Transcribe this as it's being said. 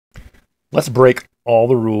Let's break all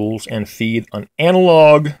the rules and feed an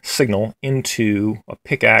analog signal into a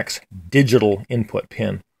PICAXE digital input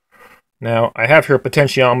pin. Now, I have here a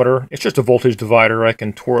potentiometer. It's just a voltage divider. I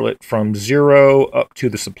can twirl it from 0 up to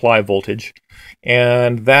the supply voltage.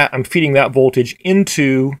 And that I'm feeding that voltage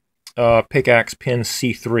into PICAXE pin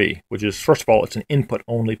C3, which is, first of all, it's an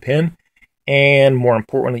input-only pin. And more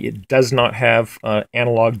importantly, it does not have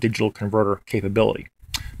analog digital converter capability.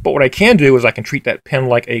 But what I can do is I can treat that pin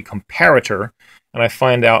like a comparator, and I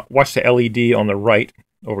find out, watch the LED on the right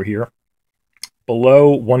over here.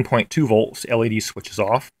 Below 1.2 volts, the LED switches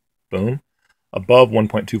off. Boom. Above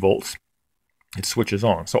 1.2 volts, it switches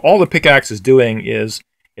on. So all the PICAXE is doing is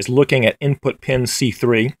looking at input pin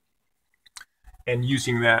C3 and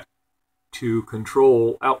using that to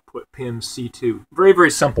control output pin C2. Very, very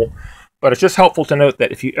simple. But it's just helpful to note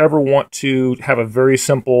that if you ever want to have a very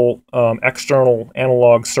simple external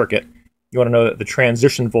analog circuit, you want to know that the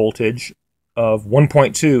transition voltage of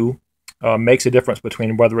 1.2 makes a difference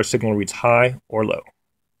between whether a signal reads high or low.